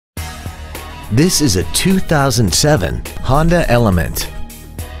This is a 2007 Honda Element.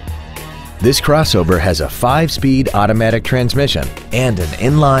 This crossover has a 5-speed automatic transmission and an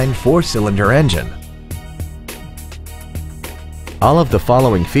inline 4-cylinder engine. All of the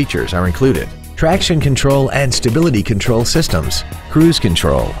following features are included: traction control and stability control systems, cruise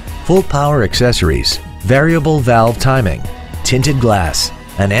control, full power accessories, variable valve timing, tinted glass,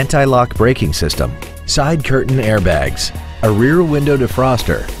 an anti-lock braking system, side curtain airbags, a rear window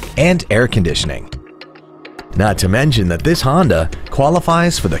defroster, and air conditioning. Not to mention that this Honda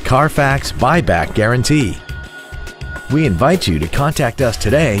qualifies for the Carfax buyback guarantee. We invite you to contact us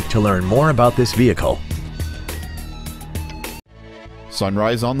today to learn more about this vehicle.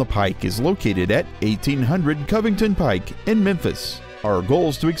 Sunrise on the Pike is located at 1800 Covington Pike in Memphis. Our goal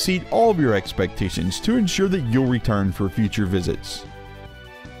is to exceed all of your expectations to ensure that you'll return for future visits.